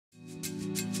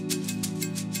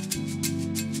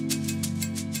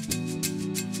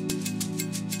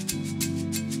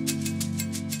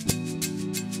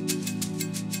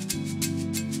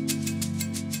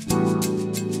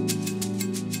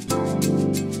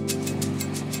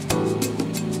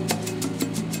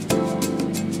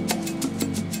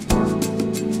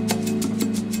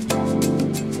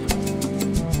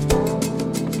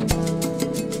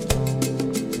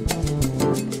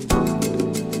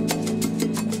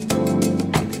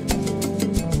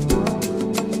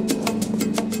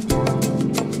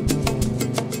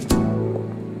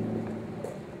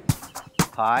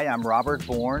Hi, I'm Robert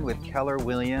Bourne with Keller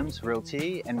Williams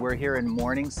Realty, and we're here in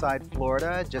Morningside,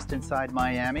 Florida, just inside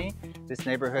Miami. This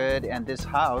neighborhood and this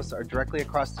house are directly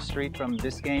across the street from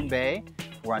Biscayne Bay.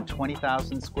 We're on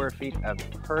 20,000 square feet of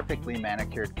perfectly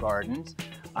manicured gardens.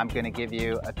 I'm going to give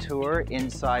you a tour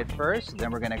inside first,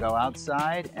 then we're going to go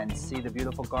outside and see the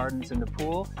beautiful gardens and the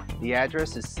pool. The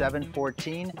address is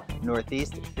 714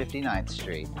 Northeast 59th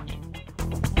Street.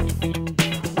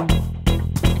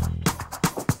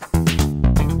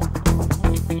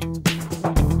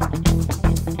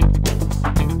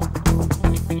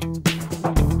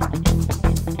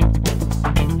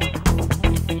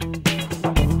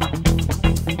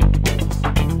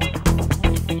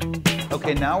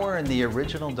 Okay, now we're in the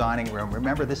original dining room.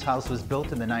 Remember, this house was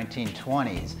built in the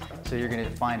 1920s, so you're going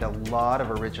to find a lot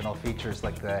of original features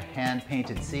like the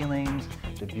hand-painted ceilings,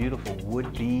 the beautiful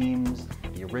wood beams,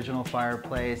 the original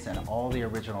fireplace, and all the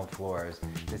original floors.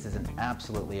 This is an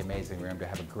absolutely amazing room to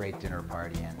have a great dinner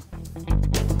party in.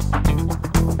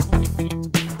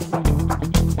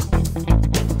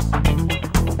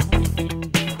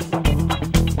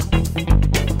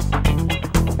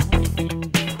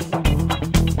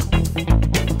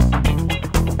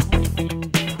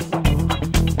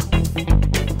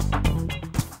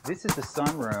 This is the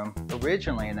sunroom.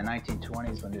 Originally in the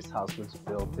 1920s when this house was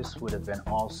built, this would have been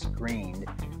all screened.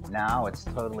 Now it's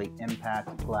totally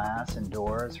impact glass and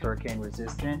doors, hurricane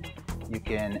resistant. You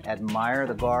can admire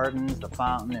the gardens, the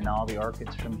fountain, and all the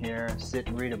orchids from here, sit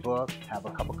and read a book, have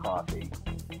a cup of coffee.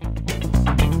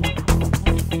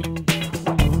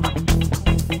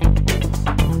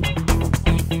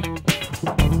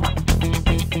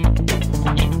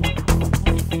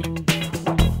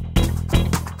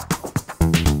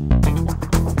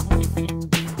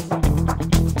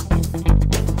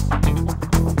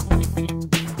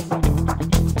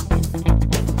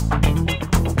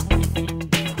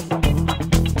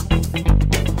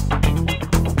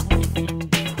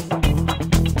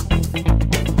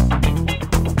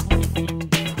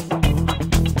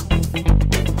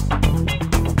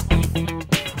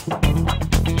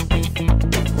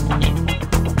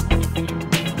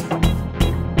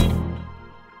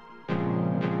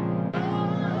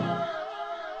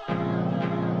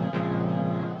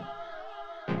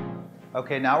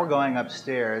 Okay, now we're going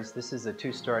upstairs. This is a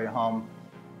two-story home,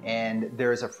 and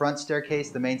there's a front staircase,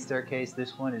 the main staircase.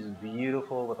 This one is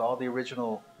beautiful with all the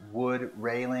original wood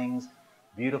railings,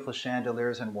 beautiful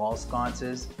chandeliers and wall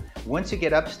sconces. Once you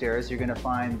get upstairs, you're going to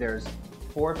find there's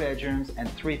 4 bedrooms and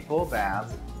 3 full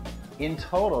baths. In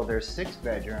total, there's 6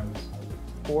 bedrooms,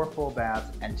 4 full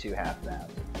baths, and 2 half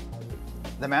baths.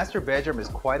 The master bedroom is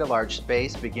quite a large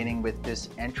space, beginning with this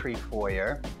entry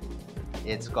foyer.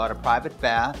 It's got a private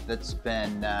bath that's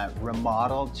been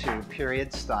remodeled to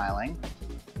period styling.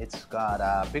 It's got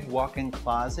a big walk-in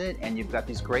closet, and you've got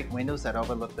these great windows that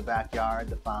overlook the backyard,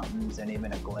 the fountains, and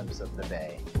even a glimpse of the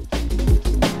bay.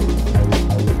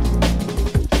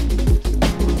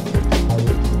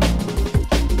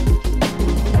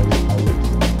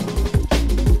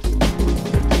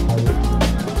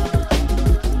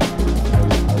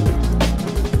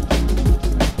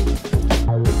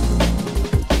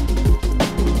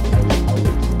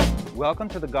 Welcome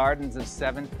to the gardens of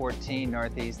 714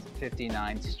 Northeast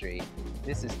 59th Street.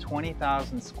 This is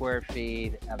 20,000 square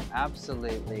feet of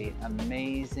absolutely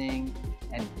amazing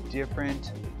and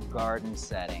different garden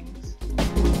settings.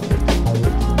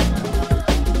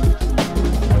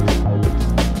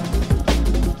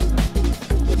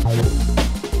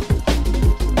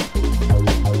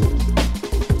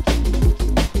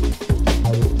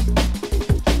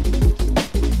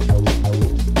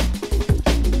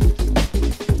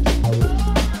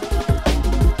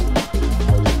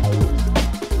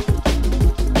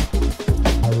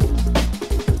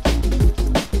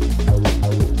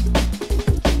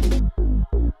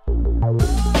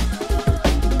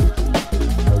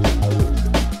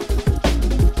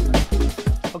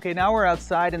 Okay, now we're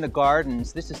outside in the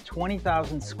gardens. This is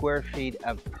 20,000 square feet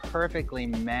of perfectly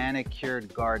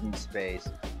manicured garden space.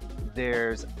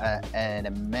 There's an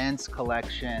immense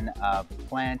collection of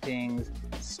plantings,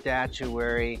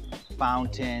 statuary,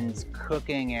 fountains,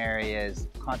 cooking areas,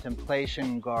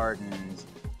 contemplation gardens,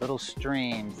 little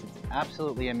streams. It's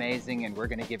absolutely amazing, and we're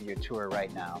going to give you a tour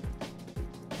right now.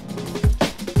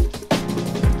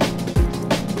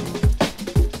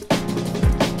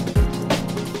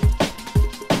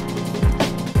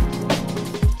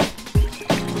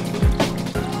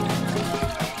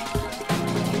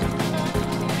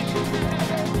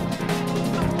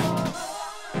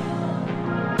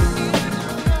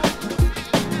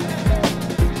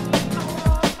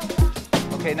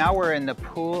 Okay, now we're in the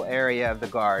pool area of the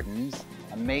gardens.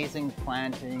 amazing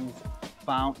plantings,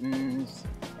 fountains,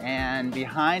 and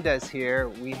behind us here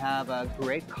we have a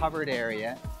great covered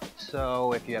area.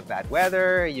 So if you have bad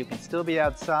weather, you can still be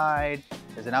outside.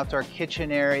 There's an outdoor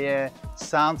kitchen area,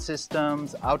 sound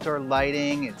systems, outdoor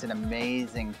lighting. It's an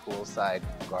amazing poolside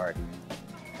garden.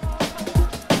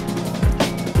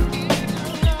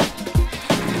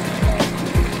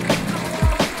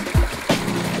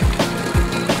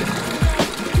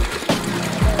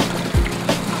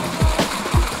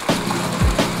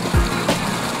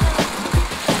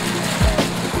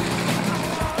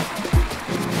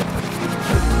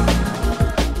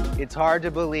 It's hard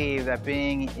to believe that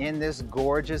being in this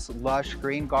gorgeous, lush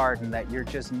green garden that you're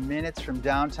just minutes from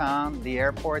downtown, the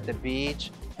airport, the beach,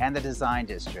 and the design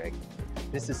district.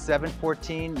 This is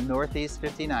 714 Northeast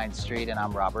 59th Street, and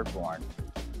I'm Robert Bourne.